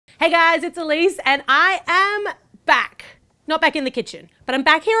Hey guys, it's Elise and I am back. Not back in the kitchen, but I'm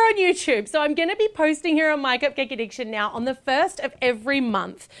back here on YouTube. So I'm gonna be posting here on My Cupcake Addiction now on the 1st of every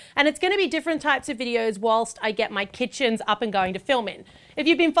month. And it's gonna be different types of videos whilst I get my kitchens up and going to film in. If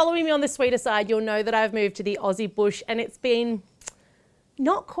you've been following me on the sweeter side, you'll know that I've moved to the Aussie bush and it's been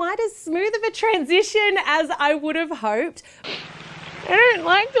not quite as smooth of a transition as I would have hoped. I don't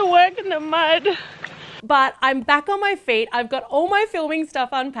like to work in the mud. But I'm back on my feet. I've got all my filming stuff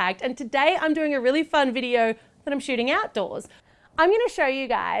unpacked and today I'm doing a really fun video that I'm shooting outdoors. I'm going to show you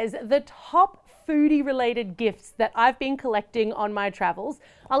guys the top foodie related gifts that I've been collecting on my travels.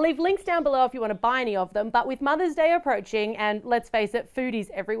 I'll leave links down below if you want to buy any of them, but with Mother's Day approaching and let's face it,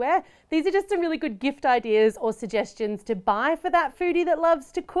 foodies everywhere, these are just some really good gift ideas or suggestions to buy for that foodie that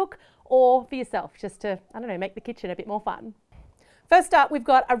loves to cook or for yourself just to, I don't know, make the kitchen a bit more fun. First up, we've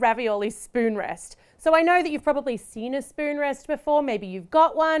got a ravioli spoon rest. So I know that you've probably seen a spoon rest before, maybe you've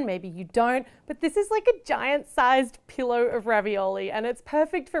got one, maybe you don't, but this is like a giant sized pillow of ravioli and it's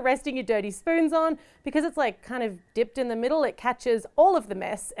perfect for resting your dirty spoons on because it's like kind of dipped in the middle, it catches all of the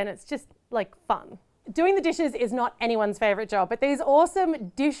mess and it's just like fun. Doing the dishes is not anyone's favorite job, but these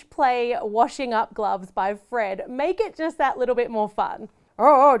awesome dish play washing up gloves by Fred make it just that little bit more fun.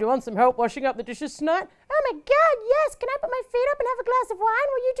 Oh, do you want some help washing up the dishes tonight? Oh my God, yes. Can I put my feet up and have a glass of wine?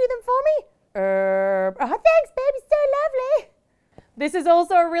 Will you do them for me? Oh, thanks, baby. So lovely. This is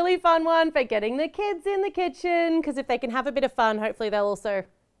also a really fun one for getting the kids in the kitchen because if they can have a bit of fun, hopefully they'll also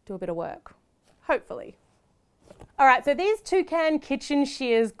do a bit of work. Hopefully. All right, so these toucan kitchen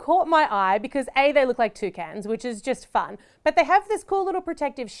shears caught my eye because A, they look like toucans, which is just fun, but they have this cool little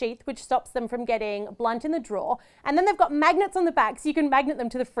protective sheath which stops them from getting blunt in the drawer, and then they've got magnets on the back so you can magnet them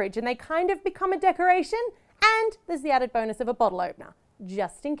to the fridge and they kind of become a decoration, and there's the added bonus of a bottle opener,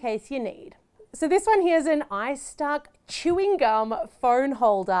 just in case you need. So this one here is an ISTUCK chewing gum phone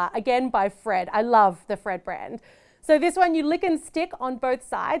holder, again by Fred. I love the Fred brand. So this one you lick and stick on both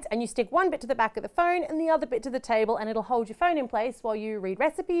sides and you stick one bit to the back of the phone and the other bit to the table and it'll hold your phone in place while you read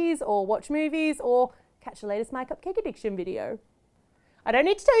recipes or watch movies or catch the latest My Cupcake Addiction video. I don't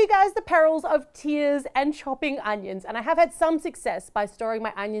need to tell you guys the perils of tears and chopping onions, and I have had some success by storing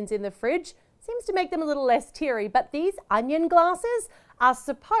my onions in the fridge. Seems to make them a little less teary, but these onion glasses are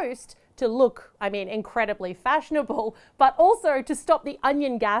supposed to look, I mean, incredibly fashionable, but also to stop the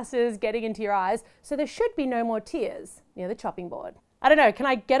onion gases getting into your eyes, so there should be no more tears near the chopping board. I don't know, can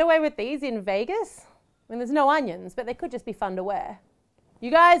I get away with these in Vegas? I mean, there's no onions, but they could just be fun to wear. You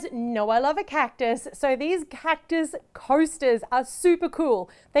guys know I love a cactus, so these cactus coasters are super cool.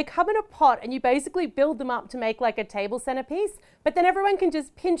 They come in a pot and you basically build them up to make like a table centerpiece, but then everyone can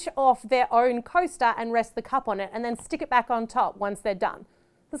just pinch off their own coaster and rest the cup on it and then stick it back on top once they're done.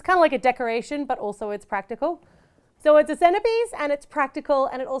 It's kind of like a decoration, but also it's practical. So it's a centerpiece and it's practical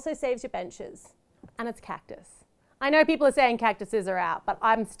and it also saves your benches. And it's cactus. I know people are saying cactuses are out, but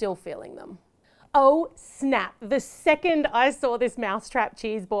I'm still feeling them. Oh snap, the second I saw this mousetrap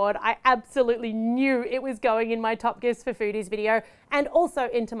cheese board, I absolutely knew it was going in my top gifts for foodies video and also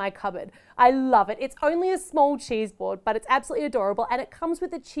into my cupboard. I love it. It's only a small cheese board, but it's absolutely adorable and it comes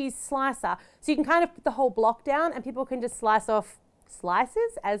with a cheese slicer. So you can kind of put the whole block down and people can just slice off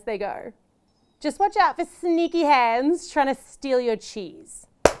slices as they go. Just watch out for sneaky hands trying to steal your cheese.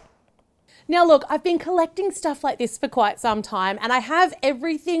 Now look, I've been collecting stuff like this for quite some time and I have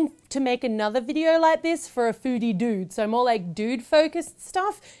everything to make another video like this for a foodie dude, so more like dude focused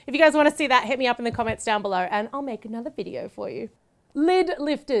stuff. If you guys want to see that, hit me up in the comments down below and I'll make another video for you. Lid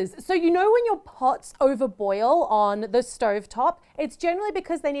lifters. So you know when your pots overboil on the stove top, it's generally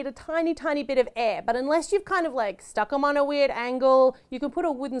because they need a tiny, tiny bit of air. But unless you've kind of like stuck them on a weird angle, you can put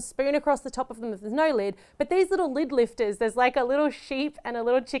a wooden spoon across the top of them if there's no lid. But these little lid lifters, there's like a little sheep and a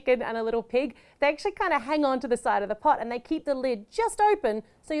little chicken and a little pig. They actually kind of hang on to the side of the pot and they keep the lid just open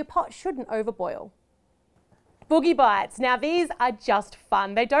so your pot shouldn't overboil. Boogie bites. Now these are just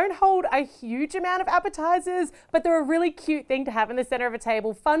fun. They don't hold a huge amount of appetizers, but they're a really cute thing to have in the center of a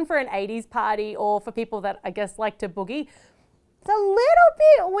table. Fun for an 80s party or for people that I guess like to boogie. It's a little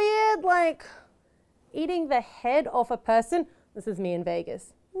bit weird, like eating the head off a person. This is me in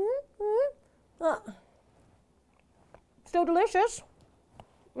Vegas. Still delicious.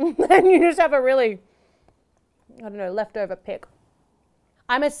 And you just have a really, I don't know, leftover pick.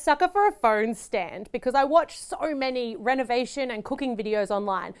 I'm a sucker for a phone stand because I watch so many renovation and cooking videos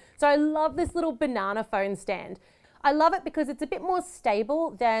online. So I love this little banana phone stand. I love it because it's a bit more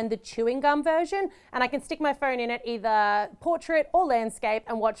stable than the chewing gum version and I can stick my phone in it, either portrait or landscape,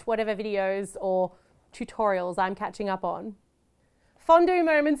 and watch whatever videos or tutorials I'm catching up on. Fondue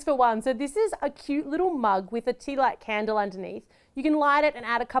moments for one. So this is a cute little mug with a tea light candle underneath. You can light it and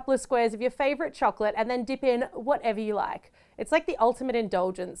add a couple of squares of your favorite chocolate and then dip in whatever you like. It's like the ultimate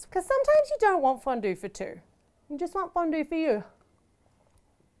indulgence, because sometimes you don't want fondue for two. You just want fondue for you.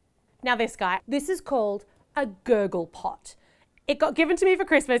 Now this guy, this is called a gurgle pot. It got given to me for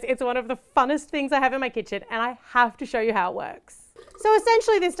Christmas. It's one of the funnest things I have in my kitchen, and I have to show you how it works. So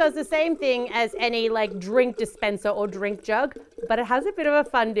essentially this does the same thing as any like drink dispenser or drink jug, but it has a bit of a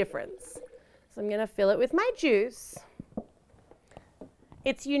fun difference. So I'm gonna fill it with my juice.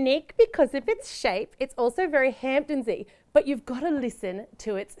 It's unique because of its shape. It's also very Hamptonsy, but you've got to listen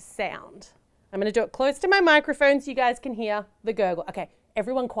to its sound. I'm gonna do it close to my microphone so you guys can hear the gurgle. Okay,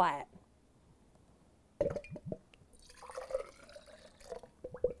 everyone quiet.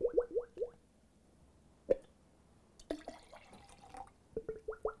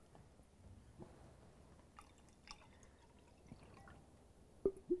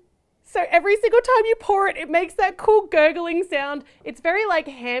 So every single time you pour it, it makes that cool gurgling sound. It's very like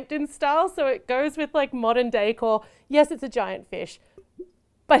Hampton style, so it goes with like modern decor. Yes, it's a giant fish,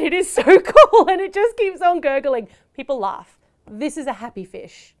 but it is so cool and it just keeps on gurgling. People laugh. This is a happy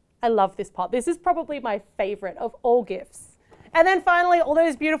fish. I love this pot. This is probably my favorite of all gifts. And then finally, all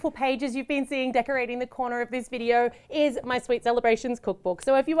those beautiful pages you've been seeing decorating the corner of this video is my Sweet Celebrations cookbook.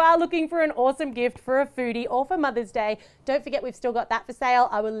 So if you are looking for an awesome gift for a foodie or for Mother's Day, don't forget we've still got that for sale.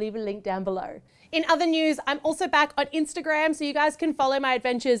 I will leave a link down below. In other news, I'm also back on Instagram, so you guys can follow my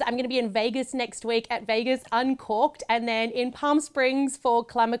adventures. I'm going to be in Vegas next week at Vegas Uncorked, and then in Palm Springs for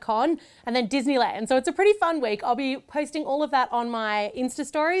ClamorCon, and then Disneyland. So it's a pretty fun week. I'll be posting all of that on my Insta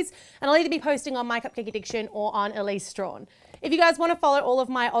stories, and I'll either be posting on MyCupcakeAddiction or on Elise Strawn. If you guys want to follow all of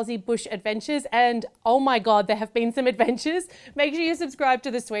my Aussie bush adventures, and oh my God, there have been some adventures, make sure you subscribe to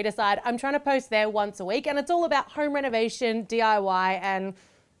The Sweeter Side. I'm trying to post there once a week, and it's all about home renovation, DIY, and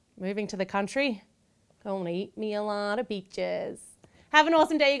moving to the country. Gonna eat me a lot of beaches. Have an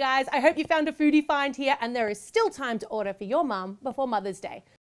awesome day, you guys. I hope you found a foodie find here, and there is still time to order for your mum before Mother's Day.